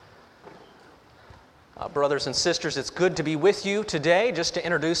Brothers and sisters, it's good to be with you today. Just to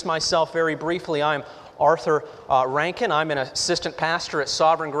introduce myself very briefly, I'm Arthur Rankin. I'm an assistant pastor at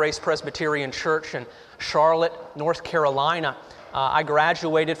Sovereign Grace Presbyterian Church in Charlotte, North Carolina. I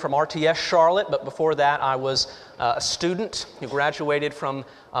graduated from RTS Charlotte, but before that I was a student who graduated from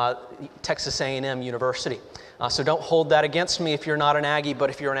Texas A&M University. So don't hold that against me if you're not an Aggie, but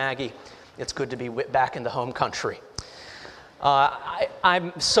if you're an Aggie, it's good to be back in the home country.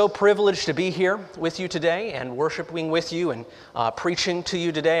 I'm so privileged to be here with you today and worshiping with you and preaching to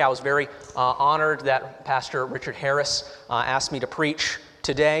you today. I was very honored that Pastor Richard Harris asked me to preach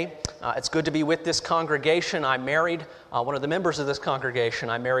today. It's good to be with this congregation. I married one of the members of this congregation.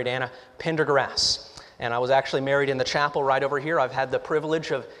 I married Anna Pendergrass, and I was actually married in the chapel right over here. I've had the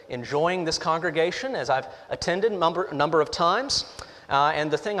privilege of enjoying this congregation as I've attended a number of times. And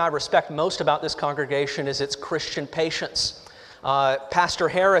the thing I respect most about this congregation is its Christian patience. Pastor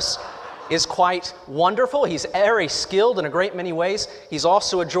Harris is quite wonderful. He's very skilled in a great many ways. He's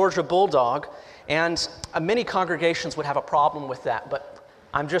also a Georgia Bulldog, and many congregations would have a problem with that, but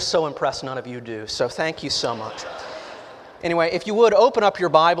I'm just so impressed none of you do, so thank you so much. Anyway, if you would, open up your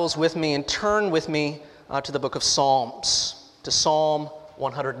Bibles with me and turn with me to the book of Psalms, to Psalm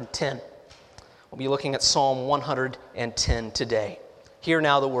 110. We'll be looking at Psalm 110 today. Hear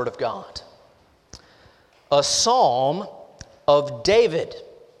now the word of God. A psalm of David.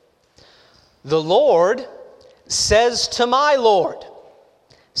 The Lord says to my Lord,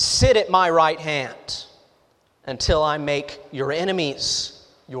 sit at my right hand until I make your enemies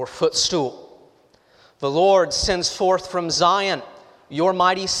your footstool. The Lord sends forth from Zion your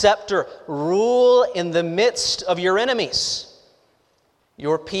mighty scepter. Rule in the midst of your enemies.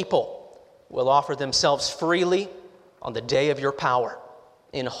 Your people will offer themselves freely on the day of your power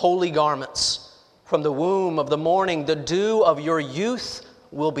in holy garments. From the womb of the morning, the dew of your youth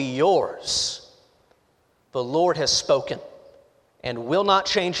will be yours. The Lord has spoken and will not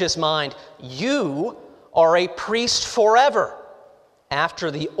change his mind. You are a priest forever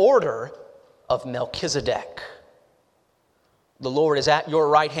after the order of Melchizedek. The Lord is at your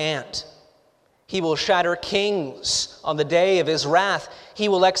right hand. He will shatter kings on the day of his wrath. He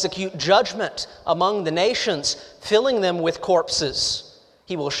will execute judgment among the nations, filling them with corpses.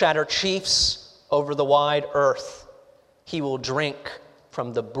 He will shatter chiefs over the wide earth. He will drink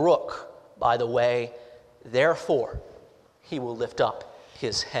from the brook by the way. Therefore, he will lift up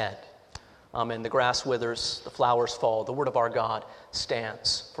his head. Amen. The grass withers, the flowers fall. The word of our God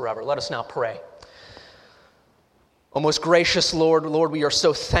stands forever. Let us now pray. O most gracious Lord, we are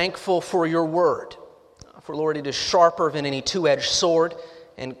so thankful for your word. For, Lord, it is sharper than any two-edged sword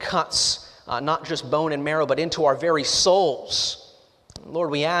and cuts not just bone and marrow, but into our very souls.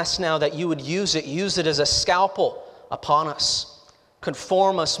 Lord, we ask now that you would use it as a scalpel upon us.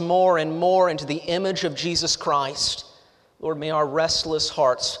 Conform us more and more into the image of Jesus Christ. Lord, may our restless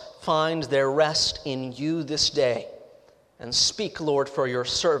hearts find their rest in you this day. And speak, Lord, for your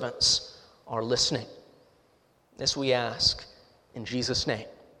servants are listening. This we ask in Jesus' name.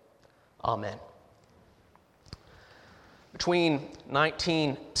 Amen. Between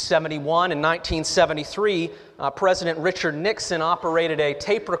 1971 and 1973, President Richard Nixon operated a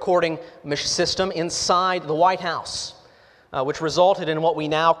tape recording system inside the White House, which resulted in what we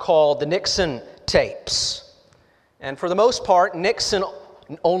now call the Nixon tapes. And for the most part, Nixon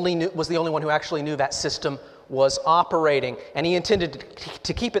was the only one who actually knew that system was operating, and he intended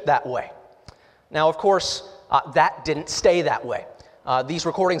to keep it that way. Now, of course, that didn't stay that way. These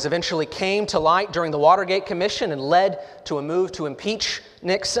recordings eventually came to light during the Watergate Commission and led to a move to impeach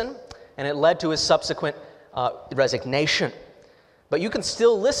Nixon, and it led to his subsequent resignation. But you can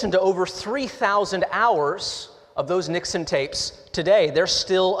still listen to over 3,000 hours of those Nixon tapes today. They're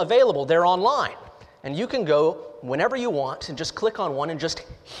still available. They're online. And you can go whenever you want and just click on one and just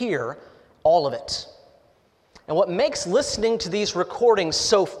hear all of it. And what makes listening to these recordings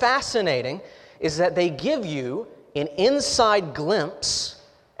so fascinating is that they give you an inside glimpse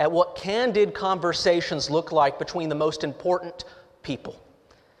at what candid conversations look like between the most important people.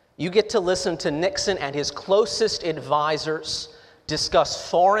 You get to listen to Nixon and his closest advisors discuss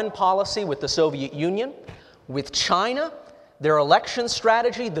foreign policy with the Soviet Union, with China, their election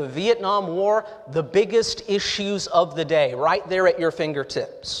strategy, the Vietnam War, the biggest issues of the day, right there at your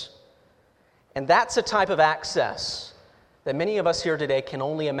fingertips. And that's a type of access that many of us here today can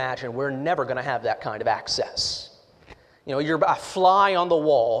only imagine. We're never going to have that kind of access. You know, you're a fly on the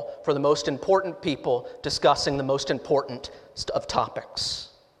wall for the most important people discussing the most important of topics.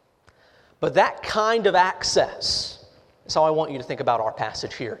 But that kind of access is how I want you to think about our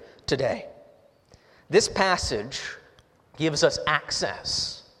passage here today. This passage gives us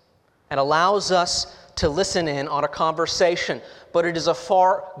access and allows us to listen in on a conversation, but it is a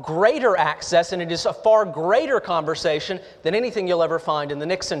far greater access and it is a far greater conversation than anything you'll ever find in the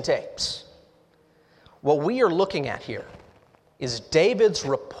Nixon tapes. What we are looking at here is David's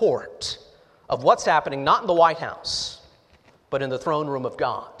report of what's happening not in the White House, but in the throne room of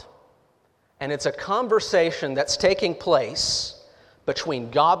God. And it's a conversation that's taking place between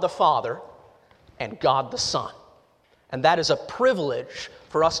God the Father and God the Son. And that is a privilege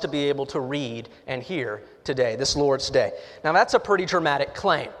for us to be able to read and hear today, this Lord's Day. Now that's a pretty dramatic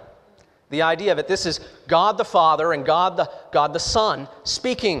claim. The idea of it, this is God the Father and God the Son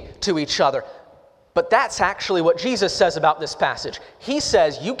speaking to each other. But that's actually what Jesus says about this passage. He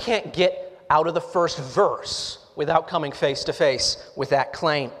says you can't get out of the first verse without coming face to face with that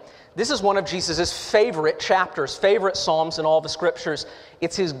claim. This is one of Jesus' favorite chapters, favorite Psalms in all the Scriptures.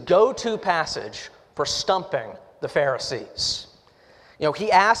 It's his go-to passage for stumping the Pharisees.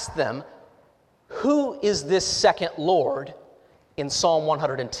 He asked them, who is this second Lord in Psalm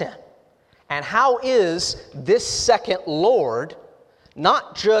 110? And how is this second Lord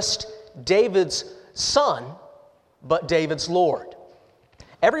not just David's son, but David's Lord?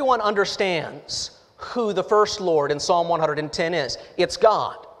 Everyone understands who the first Lord in Psalm 110 is. It's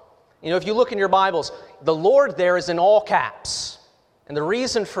God. If you look in your Bibles, the Lord there is in all caps. And the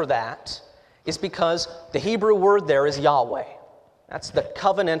reason for that is because the Hebrew word there is Yahweh. That's the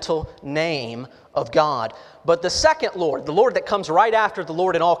covenantal name of God. But the second Lord, the Lord that comes right after the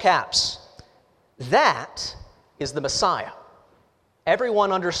Lord in all caps, that is the Messiah.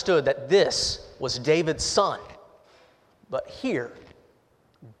 Everyone understood that this was David's son. But here,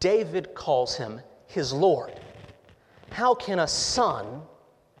 David calls him his Lord. How can a son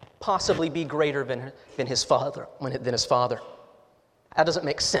possibly be greater than his father? That doesn't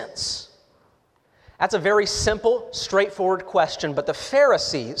make sense. That's a very simple, straightforward question, but the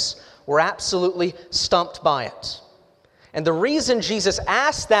Pharisees were absolutely stumped by it. And the reason Jesus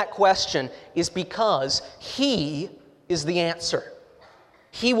asked that question is because he is the answer.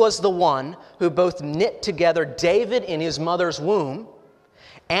 He was the one who both knit together David in his mother's womb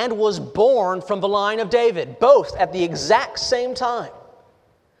and was born from the line of David, both at the exact same time.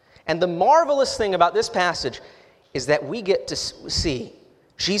 And the marvelous thing about this passage is that we get to see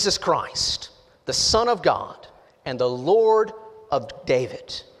Jesus Christ, the Son of God and the Lord of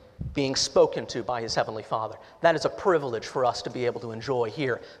David, being spoken to by his Heavenly Father. That is a privilege for us to be able to enjoy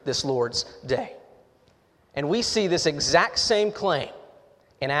here this Lord's Day. And we see this exact same claim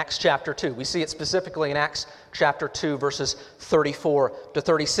in Acts chapter 2. We see it specifically in Acts chapter 2, verses 34 to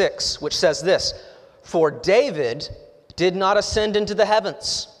 36, which says this, "For David did not ascend into the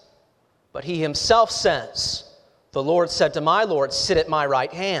heavens, but he himself says, 'The Lord said to my Lord, sit at my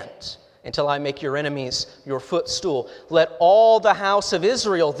right hand, until I make your enemies your footstool. Let all the house of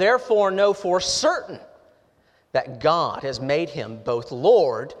Israel therefore know for certain that God has made him both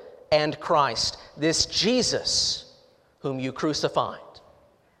Lord and Christ, this Jesus whom you crucified.'"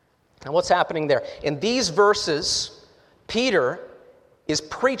 And what's happening there? In these verses, Peter is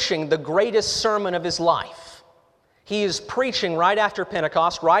preaching the greatest sermon of his life. He is preaching right after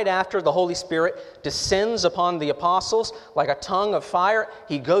Pentecost, right after the Holy Spirit descends upon the apostles like a tongue of fire.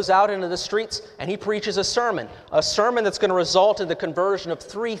 He goes out into the streets and he preaches a sermon that's going to result in the conversion of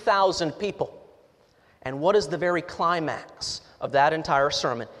 3,000 people. And what is the very climax of that entire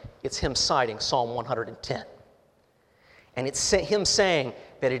sermon? It's him citing Psalm 110. And it's him saying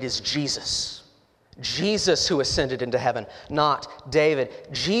that it is Jesus who ascended into heaven, not David.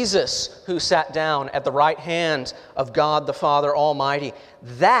 Jesus who sat down at the right hand of God the Father Almighty.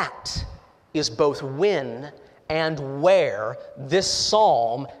 That is both when and where this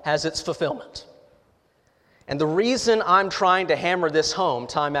psalm has its fulfillment. And the reason I'm trying to hammer this home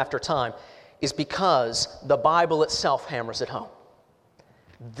time after time is because the Bible itself hammers it home.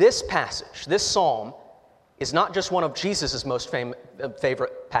 This passage, this psalm, is not just one of Jesus' most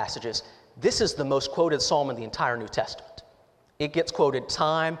favorite passages. This is the most quoted psalm in the entire New Testament. It gets quoted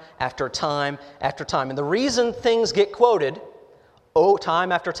time after time after time. And the reason things get quoted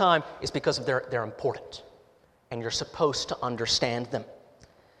time after time is because they're important. And you're supposed to understand them.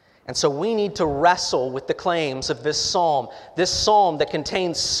 And so we need to wrestle with the claims of this psalm that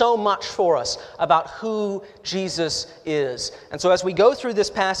contains so much for us about who Jesus is. And so as we go through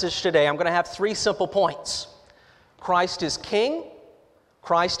this passage today, I'm going to have 3 simple points. Christ is King,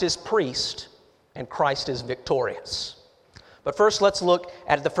 Christ is priest, and Christ is victorious. But first, let's look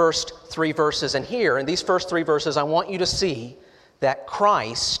at the first 3 verses. And here, in these first 3 verses, I want you to see that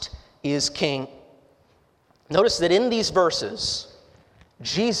Christ is King. Notice that in these verses,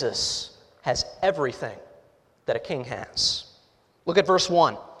 Jesus has everything that a king has. Look at verse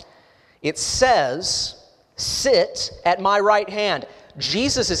 1. It says, sit at my right hand.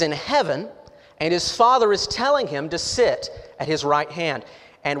 Jesus is in heaven, and his Father is telling him to sit at his right hand.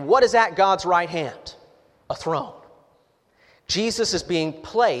 And what is at God's right hand? A throne. Jesus is being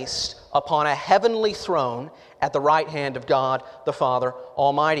placed upon a heavenly throne at the right hand of God the Father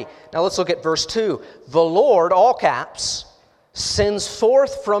Almighty. Now let's look at verse 2. The Lord, all caps, sends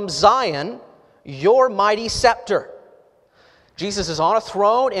forth from Zion your mighty scepter. Jesus is on a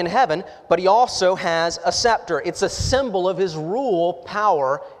throne in heaven, but he also has a scepter. It's a symbol of his rule,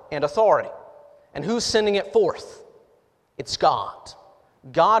 power, and authority. And who's sending it forth? It's God.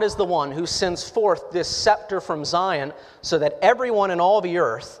 God is the one who sends forth this scepter from Zion so that everyone in all the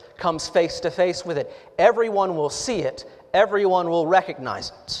earth comes face to face with it. Everyone will see it. Everyone will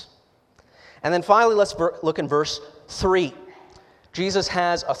recognize it. And then finally, let's look in verse 3. Jesus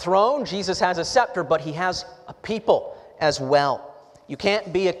has a throne, Jesus has a scepter, but he has a people as well. You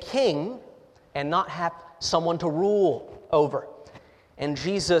can't be a king and not have someone to rule over. And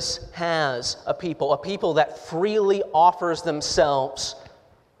Jesus has a people that freely offers themselves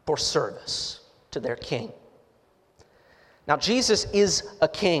for service to their king. Now, Jesus is a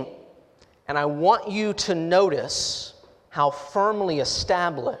king, and I want you to notice how firmly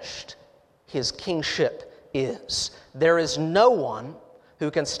established his kingship is. There is no one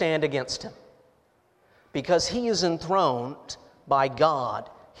who can stand against him because he is enthroned by God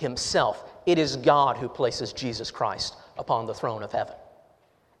himself. It is God who places Jesus Christ upon the throne of heaven.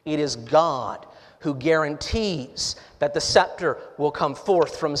 It is God who guarantees that the scepter will come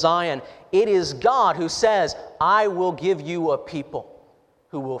forth from Zion. It is God who says, I will give you a people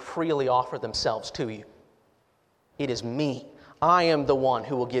who will freely offer themselves to you. It is me. I am the one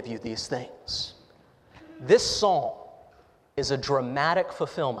who will give you these things. This psalm is a dramatic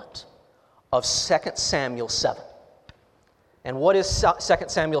fulfillment of 2 Samuel 7. And what is 2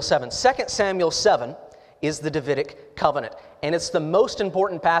 Samuel 7? 2 Samuel 7 is the Davidic covenant. And it's the most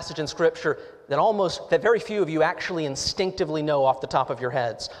important passage in Scripture that very few of you actually instinctively know off the top of your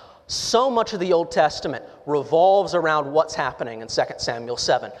heads. So much of the Old Testament revolves around what's happening in 2 Samuel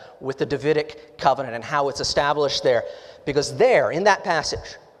 7 with the Davidic covenant and how it's established there. Because there, in that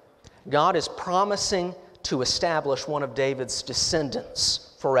passage, God is promising to establish one of David's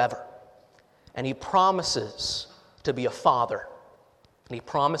descendants forever. And he promises to be a father. And he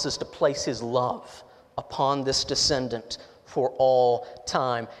promises to place his love upon this descendant for all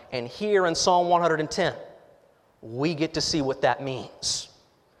time. And here in Psalm 110, we get to see what that means.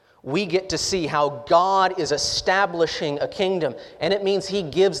 We get to see how God is establishing a kingdom, and it means he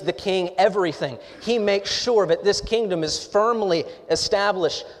gives the king everything. He makes sure that this kingdom is firmly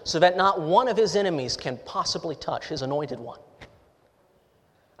established so that not one of his enemies can possibly touch his anointed one.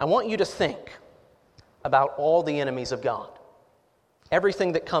 I want you to think about all the enemies of God,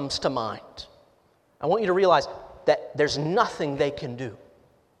 everything that comes to mind. I want you to realize that there's nothing they can do.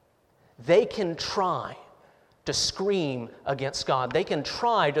 They can try to scream against God. They can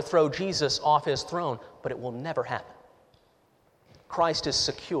try to throw Jesus off his throne, but it will never happen. Christ is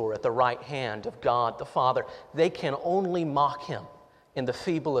secure at the right hand of God the Father. They can only mock him in the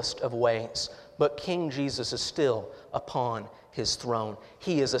feeblest of ways, but King Jesus is still upon his throne.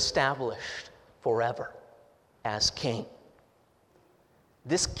 He is established forever as king.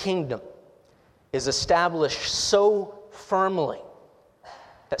 This kingdom is established so firmly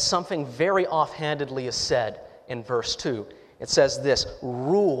that something very offhandedly is said in verse 2. It says this,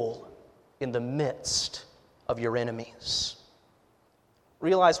 rule in the midst of your enemies.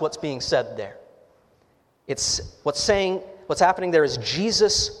 Realize what's being said there. What's happening there is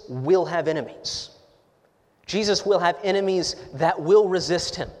Jesus will have enemies. Jesus will have enemies that will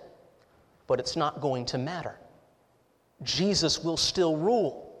resist him, but it's not going to matter. Jesus will still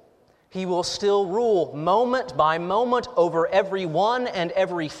rule. He will still rule moment by moment over everyone and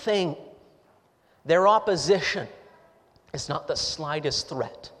everything. Their opposition is not the slightest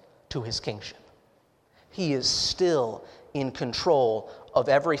threat to his kingship. He is still in control of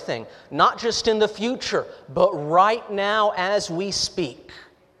everything, not just in the future, but right now as we speak.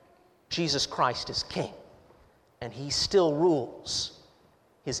 Jesus Christ is king, and he still rules.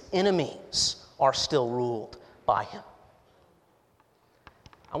 His enemies are still ruled by him.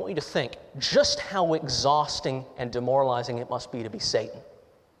 I want you to think just how exhausting and demoralizing it must be to be Satan.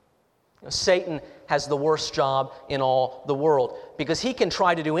 Satan has the worst job in all the world because he can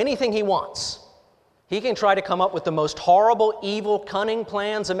try to do anything he wants. He can try to come up with the most horrible, evil, cunning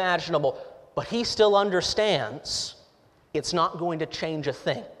plans imaginable, but he still understands it's not going to change a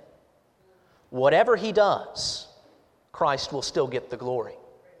thing. Whatever he does, Christ will still get the glory.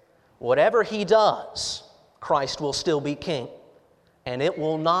 Whatever he does, Christ will still be king, and it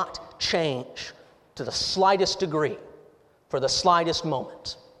will not change to the slightest degree for the slightest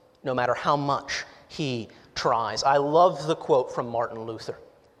moment, no matter how much he tries. I love the quote from Martin Luther,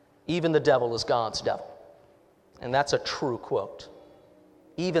 "Even the devil is God's devil." And that's a true quote.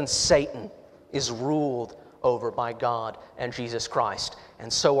 Even Satan is ruled over by God and Jesus Christ.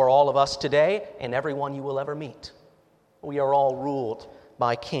 And so are all of us today and everyone you will ever meet. We are all ruled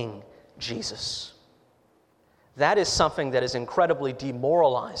by King Jesus. That is something that is incredibly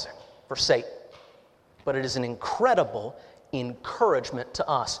demoralizing for Satan. But it is an incredible encouragement to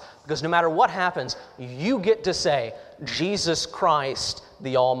us. Because no matter what happens, you get to say, Jesus Christ,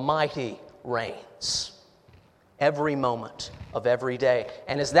 the Almighty, reigns. Every moment of every day.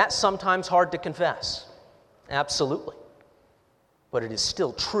 And is that sometimes hard to confess? Absolutely. But it is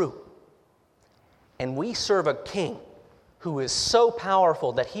still true. And we serve a king who is so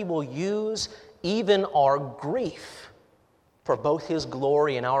powerful that he will use even our grief for both his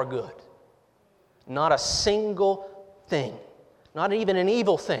glory and our good. Not a single thing, not even an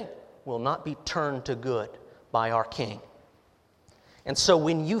evil thing, will not be turned to good by our king. And so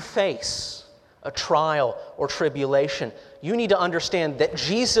when you face a trial or tribulation, you need to understand that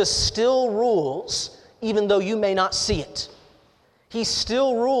Jesus still rules even though you may not see it. He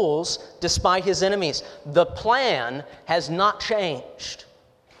still rules despite his enemies. The plan has not changed.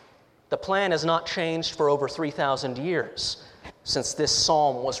 The plan has not changed for over 3,000 years since this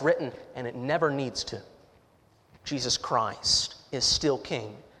psalm was written, and it never needs to. Jesus Christ is still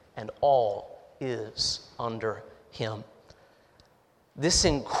king, and all is under him. This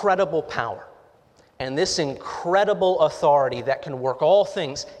incredible power and this incredible authority that can work all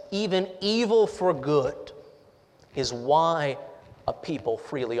things, even evil, for good, is why a people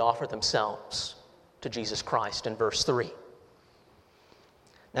freely offer themselves to Jesus Christ in verse 3.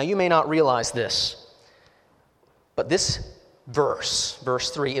 Now, you may not realize this, but this verse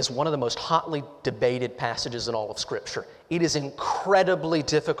 3, is one of the most hotly debated passages in all of Scripture. It is incredibly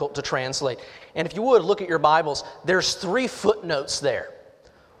difficult to translate. And if you would, look at your Bibles. There's 3 footnotes there.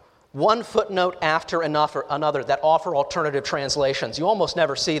 One footnote after another that offer alternative translations. You almost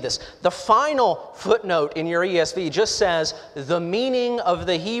never see this. The final footnote in your ESV just says, the meaning of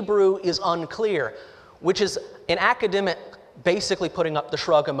the Hebrew is unclear, which is an academic basically putting up the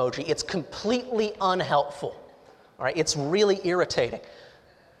shrug emoji. It's completely unhelpful. All right? It's really irritating.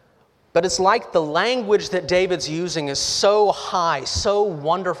 But it's like the language that David's using is so high, so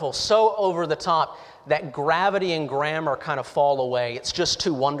wonderful, so over the top, that gravity and grammar kind of fall away. It's just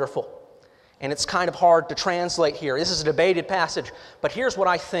too wonderful. And it's kind of hard to translate here. This is a debated passage, but here's what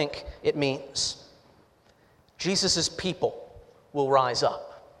I think it means. Jesus' people will rise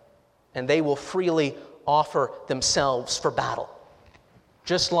up, and they will freely offer themselves for battle.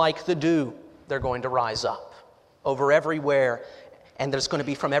 Just like the dew, they're going to rise up over everywhere, and there's going to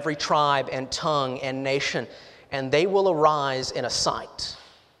be from every tribe and tongue and nation, and they will arise in a sight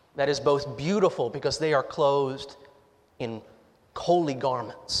that is both beautiful because they are clothed in holy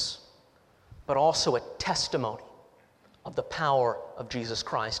garments, but also a testimony of the power of Jesus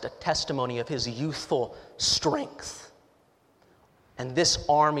Christ, a testimony of his youthful strength. And this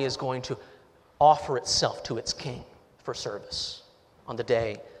army is going to offer itself to its king for service on the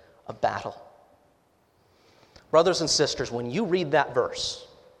day of battle. Brothers and sisters, when you read that verse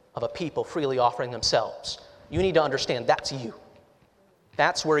of a people freely offering themselves, you need to understand that's you.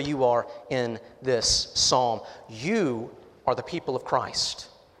 That's where you are in this psalm. You are the people of Christ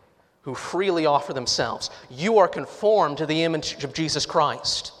who freely offer themselves. You are conformed to the image of Jesus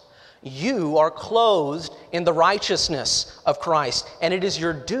Christ. You are clothed in the righteousness of Christ, and it is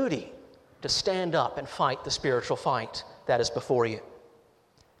your duty to stand up and fight the spiritual fight that is before you.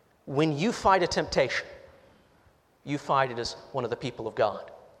 When you fight a temptation, you fight it as one of the people of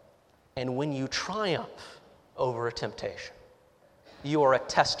God. And when you triumph over a temptation, you are a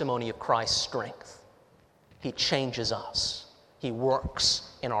testimony of Christ's strength. He changes us. He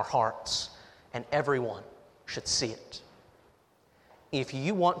works in our hearts, and everyone should see it. If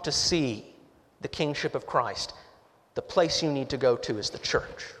you want to see the kingship of Christ, the place you need to go to is the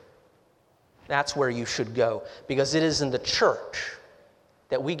church. That's where you should go, because it is in the church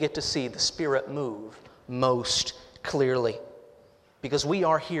that we get to see the Spirit move most clearly. Because we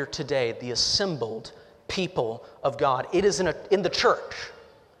are here today, the assembled people of God. It is in the church,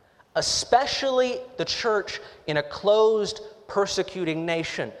 especially the church in a closed, persecuting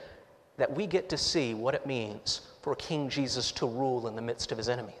nation, that we get to see what it means for King Jesus to rule in the midst of his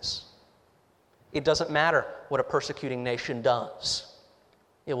enemies. It doesn't matter what a persecuting nation does.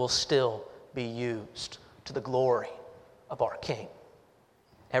 It will still be used to the glory of our King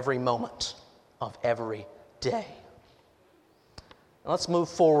every moment of every day. Now let's move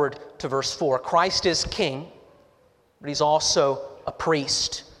forward to verse 4. Christ is king, but he's also a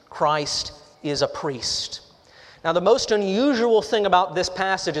priest. Christ is a priest. Now, the most unusual thing about this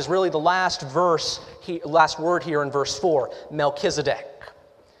passage is really the last word here in verse 4, Melchizedek.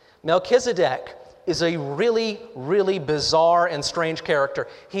 Melchizedek is a really, really bizarre and strange character.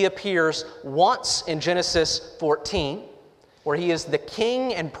 He appears once in Genesis 14, where he is the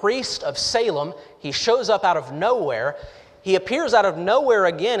king and priest of Salem. He shows up out of nowhere. He appears out of nowhere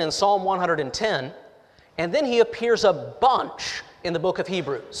again in Psalm 110, and then he appears a bunch in the book of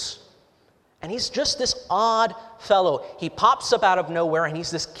Hebrews. And he's just this odd fellow. He pops up out of nowhere, and he's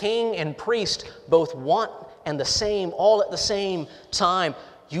this king and priest, both one and the same, all at the same time.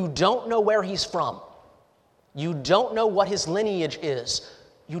 You don't know where he's from. You don't know what his lineage is.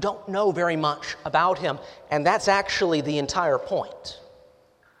 You don't know very much about him, and that's actually the entire point.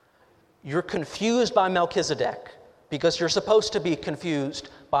 You're confused by Melchizedek because you're supposed to be confused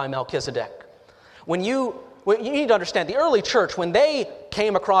by Melchizedek. You need to understand, the early church, when they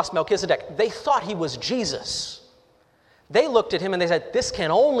came across Melchizedek, they thought he was Jesus. They looked at him and they said, this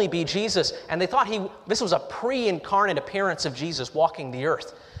can only be Jesus. And they thought this was a pre-incarnate appearance of Jesus walking the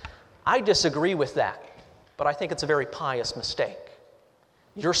earth. I disagree with that, but I think it's a very pious mistake.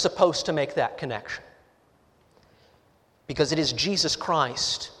 You're supposed to make that connection, because it is Jesus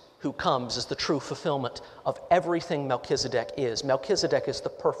Christ who comes as the true fulfillment of everything Melchizedek is. Melchizedek is the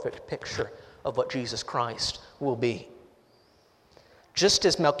perfect picture of what Jesus Christ will be. Just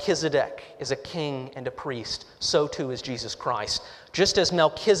as Melchizedek is a king and a priest, so too is Jesus Christ. Just as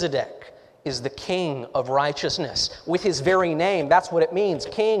Melchizedek is the king of righteousness, with his very name, that's what it means,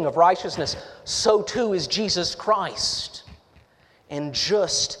 king of righteousness, so too is Jesus Christ. And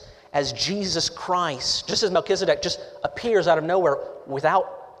just as Melchizedek just appears out of nowhere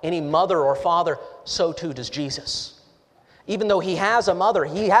without any mother or father, so too does Jesus. Even though he has a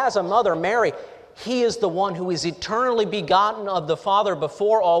mother, Mary, he is the one who is eternally begotten of the Father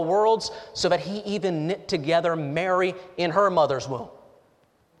before all worlds, so that he even knit together Mary in her mother's womb.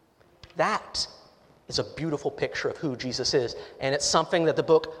 That is a beautiful picture of who Jesus is, and it's something that the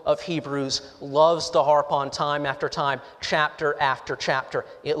book of Hebrews loves to harp on time after time, chapter after chapter.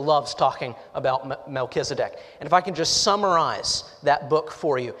 It loves talking about Melchizedek. And if I can just summarize that book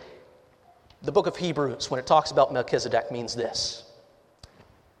for you, the book of Hebrews, when it talks about Melchizedek, means this: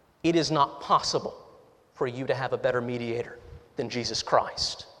 it is not possible for you to have a better mediator than Jesus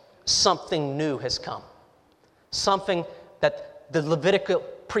Christ. Something new has come. Something that the Levitical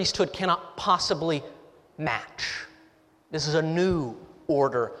priesthood cannot possibly match. This is a new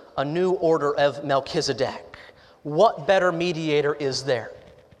order of Melchizedek. What better mediator is there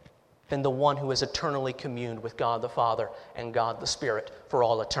than the one who has eternally communed with God the Father and God the Spirit for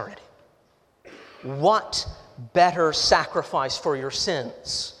all eternity? What better sacrifice for your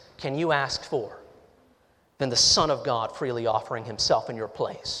sins can you ask for than the Son of God freely offering himself in your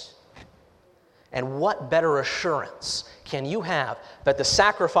place? And what better assurance can you have that the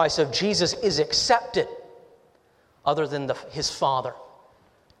sacrifice of Jesus is accepted other than his Father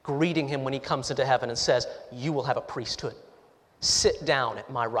greeting him when he comes into heaven and says, you will have a priesthood. Sit down at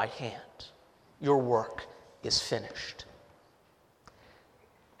my right hand. Your work is finished.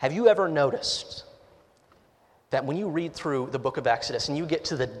 Have you ever noticed that when you read through the book of Exodus and you get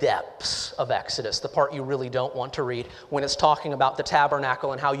to the depths of Exodus, the part you really don't want to read, when it's talking about the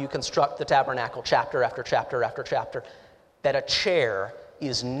tabernacle and how you construct the tabernacle chapter after chapter after chapter, that a chair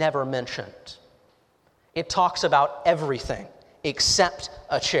is never mentioned. It talks about everything except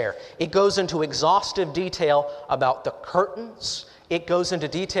a chair. It goes into exhaustive detail about the curtains. It goes into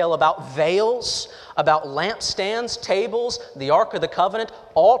detail about veils, about lampstands, tables, the Ark of the Covenant,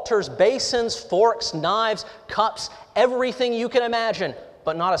 altars, basins, forks, knives, cups, everything you can imagine,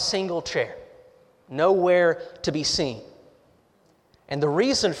 but not a single chair. Nowhere to be seen. And the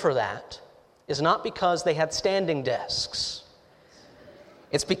reason for that is not because they had standing desks.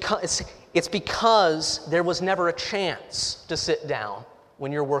 It's because there was never a chance to sit down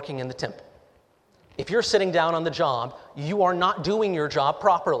when you're working in the temple. If you're sitting down on the job, you are not doing your job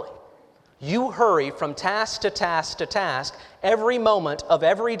properly. You hurry from task to task to task every moment of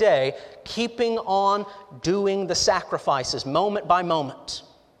every day, keeping on doing the sacrifices moment by moment.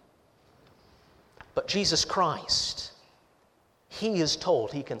 But Jesus Christ, he is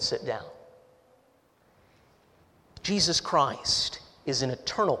told he can sit down. Jesus Christ is an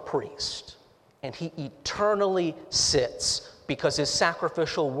eternal priest, and he eternally sits because his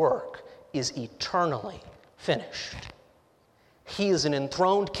sacrificial work is eternally finished. He is an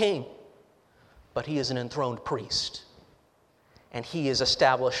enthroned king, but he is an enthroned priest. And he is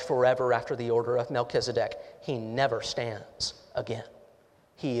established forever after the order of Melchizedek. He never stands again.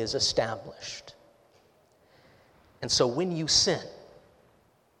 He is established. And so when you sin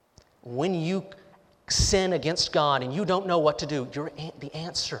against God and you don't know what to do,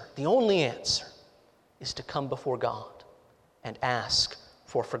 the only answer is to come before God and ask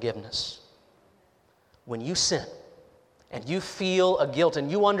for forgiveness. When you sin and you feel a guilt and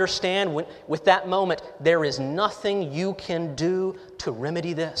you understand with that moment there is nothing you can do to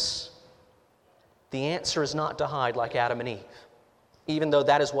remedy this, the answer is not to hide like Adam and Eve, even though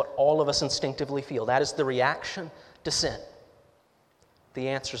that is what all of us instinctively feel. That is the reaction to sin. The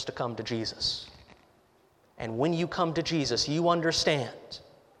answer is to come to Jesus. And when you come to Jesus, you understand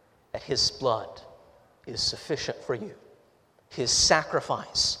that His blood is sufficient for you. His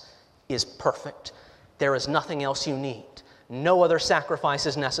sacrifice is perfect. There is nothing else you need. No other sacrifice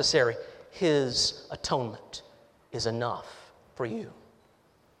is necessary. His atonement is enough for you.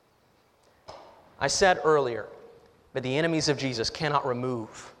 I said earlier that the enemies of Jesus cannot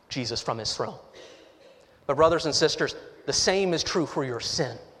remove Jesus from His throne. But brothers and sisters, the same is true for your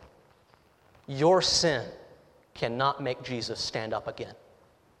sin. Your sin cannot make Jesus stand up again.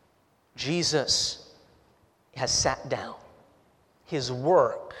 Jesus has sat down. His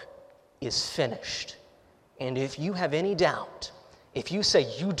work is finished. And if you have any doubt, if you say,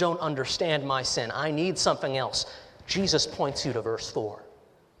 you don't understand my sin, I need something else, Jesus points you to verse 4.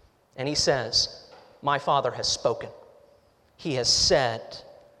 And He says, my Father has spoken. He has said,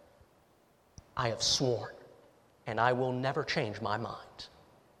 I have sworn, and I will never change my mind.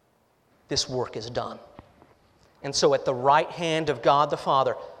 This work is done. And so at the right hand of God the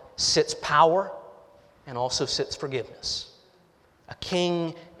Father sits power and also sits forgiveness. A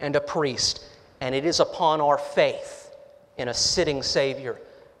king and a priest. And it is upon our faith in a sitting Savior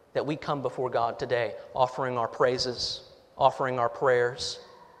that we come before God today, offering our praises, offering our prayers,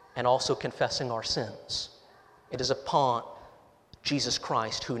 and also confessing our sins. It is upon Jesus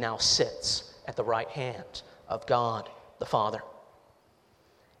Christ who now sits at the right hand of God the Father.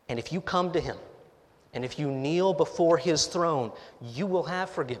 And if you come to Him, and if you kneel before His throne, you will have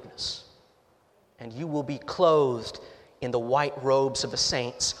forgiveness. And you will be clothed in the white robes of the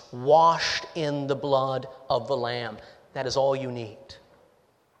saints, washed in the blood of the Lamb. That is all you need,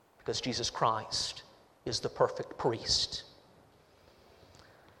 because Jesus Christ is the perfect priest.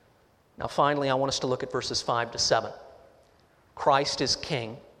 Now finally, I want us to look at verses 5 to 7. Christ is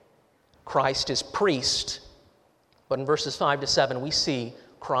king, Christ is priest, but in verses 5 to 7 we see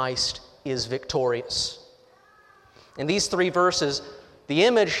Christ is victorious. In these three verses, the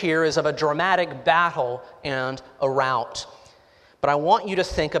image here is of a dramatic battle and a rout. But I want you to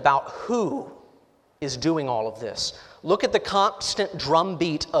think about who is doing all of this. Look at the constant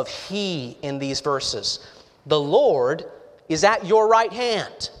drumbeat of He in these verses. The Lord is at your right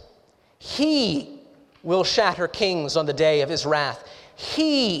hand. He will shatter kings on the day of His wrath.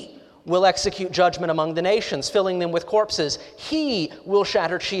 He will execute judgment among the nations, filling them with corpses. He will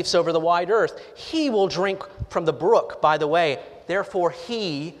shatter chiefs over the wide earth. He will drink from the brook by the way. Therefore,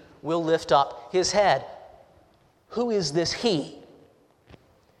 He will lift up His head. Who is this He?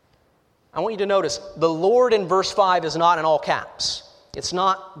 I want you to notice the Lord in verse 5 is not in all caps. It's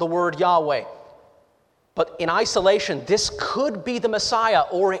not the word Yahweh. But in isolation, this could be the Messiah,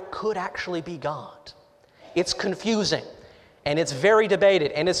 or it could actually be God. It's confusing, and it's very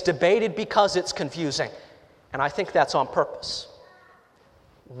debated, and it's debated because it's confusing. And I think that's on purpose.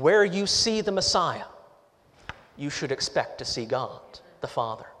 Where you see the Messiah, you should expect to see God the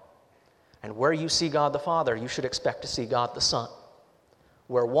Father. And where you see God the Father, you should expect to see God the Son.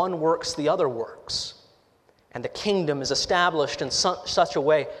 Where one works, the other works. And the kingdom is established in such a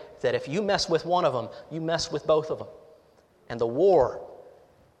way that if you mess with one of them, you mess with both of them. And the war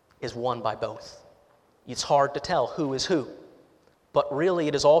is won by both. It's hard to tell who is who. But really,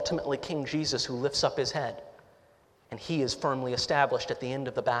 it is ultimately King Jesus who lifts up His head. And He is firmly established at the end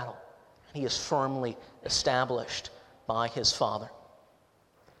of the battle. He is firmly established by His Father.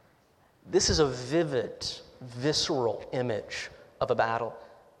 This is a vivid, visceral image of a battle.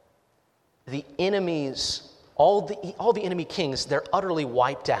 The enemies, all the enemy kings, they're utterly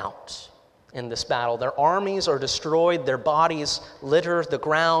wiped out in this battle. Their armies are destroyed, their bodies litter the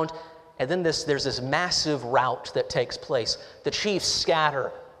ground, and then there's this massive rout that takes place. The chiefs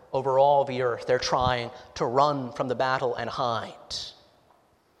scatter over all the earth. They're trying to run from the battle and hide.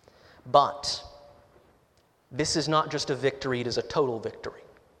 But this is not just a victory, it is a total victory.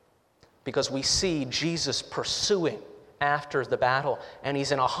 Because we see Jesus pursuing after the battle, and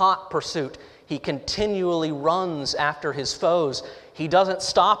He's in a hot pursuit. He continually runs after His foes. He doesn't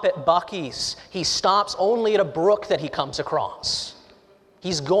stop at Buc-ee's. He stops only at a brook that He comes across.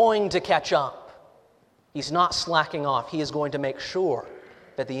 He's going to catch up. He's not slacking off. He is going to make sure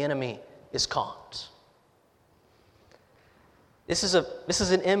that the enemy is caught. This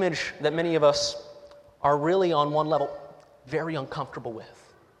is an image that many of us are really, on one level, very uncomfortable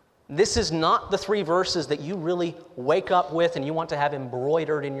with. This is not the 3 verses that you really wake up with and you want to have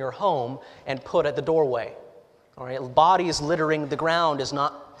embroidered in your home and put at the doorway. All right? Bodies littering the ground is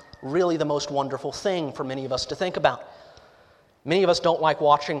not really the most wonderful thing for many of us to think about. Many of us don't like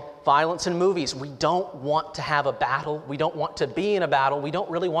watching violence in movies. We don't want to have a battle. We don't want to be in a battle. We don't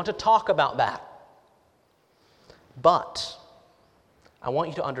really want to talk about that. But I want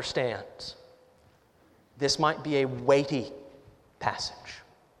you to understand, this might be a weighty passage,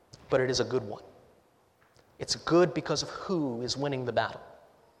 but it is a good one. It's good because of who is winning the battle.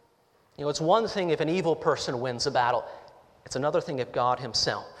 You know, it's one thing if an evil person wins a battle. It's another thing if God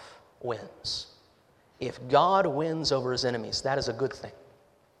himself wins. If God wins over his enemies, that is a good thing.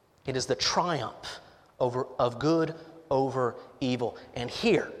 It is the triumph of good over evil. And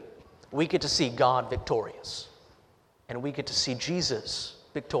here, we get to see God victorious. And we get to see Jesus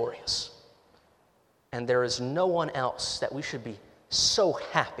victorious. And there is no one else that we should be so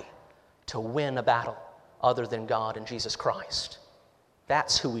happy to win a battle other than God and Jesus Christ.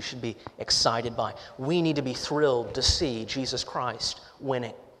 That's who we should be excited by. We need to be thrilled to see Jesus Christ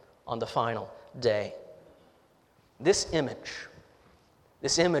winning on the final day. This image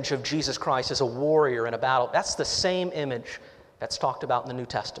of Jesus Christ as a warrior in a battle, that's the same image that's talked about in the New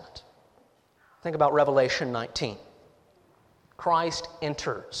Testament. Think about Revelation 19. Christ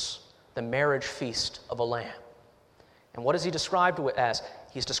enters the marriage feast of a lamb. And what is he described as?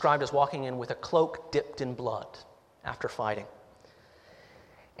 He's described as walking in with a cloak dipped in blood after fighting.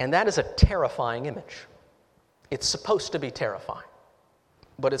 And that is a terrifying image. It's supposed to be terrifying,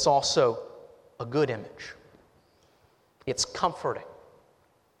 but it's also a good image. It's comforting.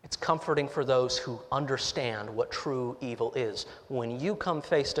 It's comforting for those who understand what true evil is. When you come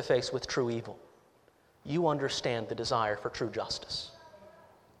face to face with true evil, you understand the desire for true justice.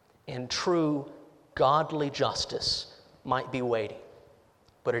 And true godly justice might be weighty,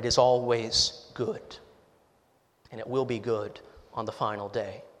 but it is always good. And it will be good on the final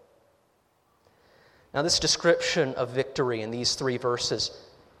day. Now, this description of victory in these 3 verses,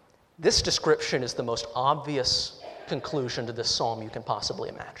 this description is the most obvious conclusion to this psalm you can possibly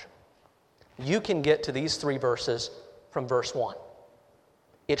imagine. You can get to these 3 verses from verse 1.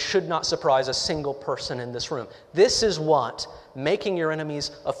 It should not surprise a single person in this room. This is what making your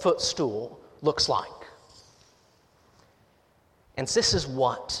enemies a footstool looks like. And this is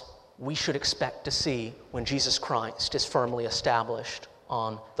what we should expect to see when Jesus Christ is firmly established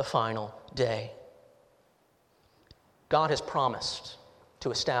on the final day. God has promised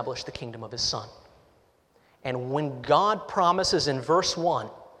to establish the kingdom of his Son. And when God promises in verse 1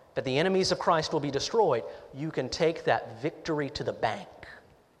 that the enemies of Christ will be destroyed, you can take that victory to the bank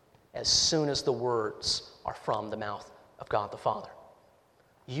as soon as the words are from the mouth of God the Father.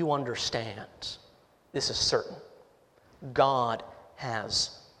 You understand this is certain. God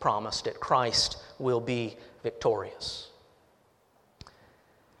has promised it. Christ will be victorious.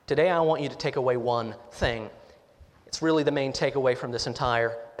 Today I want you to take away one thing. It's really the main takeaway from this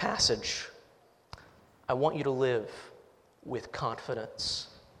entire passage. I want you to live with confidence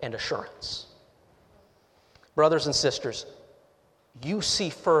and assurance. Brothers and sisters, you see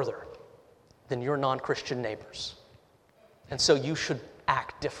further than your non-Christian neighbors. And so you should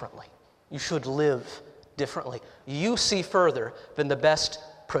act differently. You should live differently. You see further than the best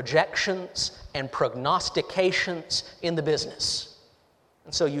projections and prognostications in the business.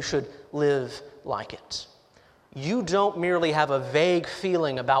 And so you should live like it. You don't merely have a vague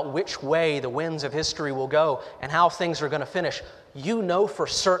feeling about which way the winds of history will go and how things are going to finish. You know for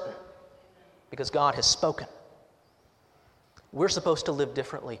certain because God has spoken. We're supposed to live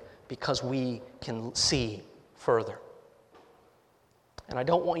differently because we can see further. And I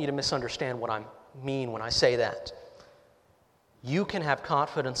don't want you to misunderstand what I mean when I say that. You can have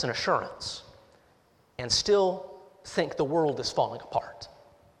confidence and assurance and still think the world is falling apart.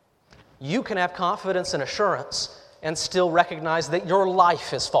 You can have confidence and assurance and still recognize that your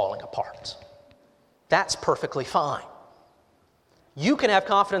life is falling apart. That's perfectly fine. You can have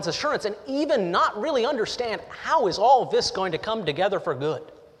confidence and assurance and even not really understand how is all this going to come together for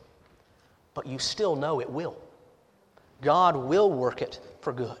good. But you still know it will. God will work it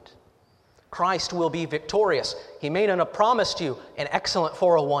for good. Christ will be victorious. He may not have promised you an excellent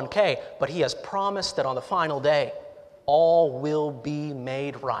 401k, but he has promised that on the final day, all will be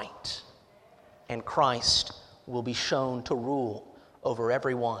made right. And Christ will be shown to rule over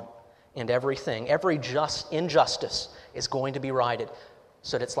everyone and everything. Every injustice is going to be righted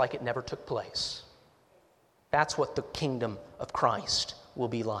so that it's like it never took place. That's what the kingdom of Christ will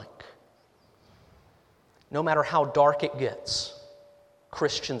be like. No matter how dark it gets,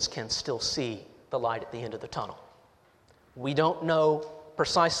 Christians can still see the light at the end of the tunnel. We don't know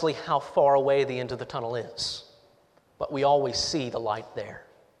precisely how far away the end of the tunnel is, but we always see the light there.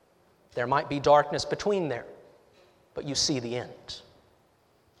 There might be darkness between there, but you see the end.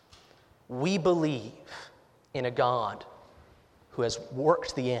 We believe in a God who has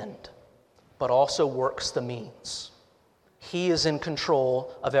worked the end, but also works the means. He is in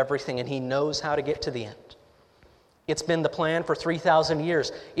control of everything, and He knows how to get to the end. It's been the plan for 3,000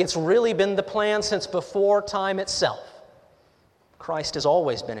 years. It's really been the plan since before time itself. Christ has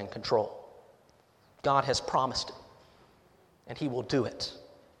always been in control. God has promised it, and He will do it.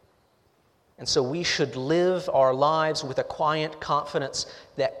 And so we should live our lives with a quiet confidence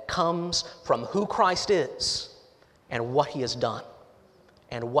that comes from who Christ is and what He has done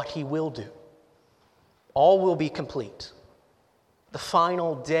and what He will do. All will be complete. The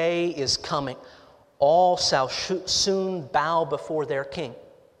final day is coming. All shall soon bow before their King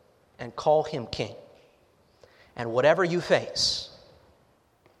and call Him King. And whatever you face,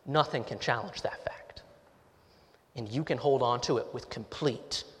 nothing can challenge that fact. And you can hold on to it with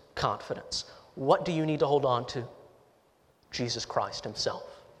complete confidence. What do you need to hold on to? Jesus Christ Himself.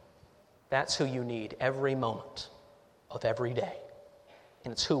 That's who you need every moment of every day.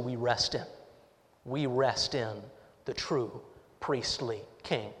 And it's who we rest in. We rest in the true priestly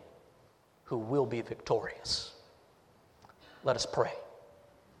King who will be victorious. Let us pray.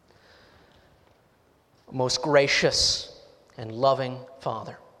 Most gracious and loving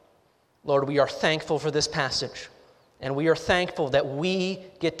Father, Lord, we are thankful for this passage, and we are thankful that we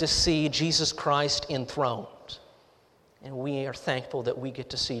get to see Jesus Christ enthroned, and we are thankful that we get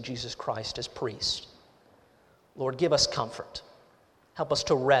to see Jesus Christ as priest. Lord, give us comfort. Help us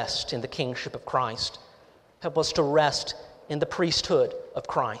to rest in the kingship of Christ. Help us to rest in the priesthood of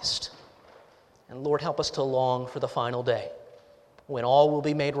Christ. And Lord, help us to long for the final day when all will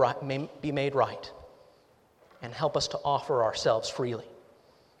be made right. And help us to offer ourselves freely.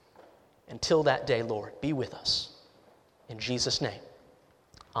 Until that day, Lord, be with us. In Jesus' name,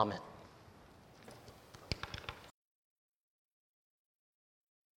 amen.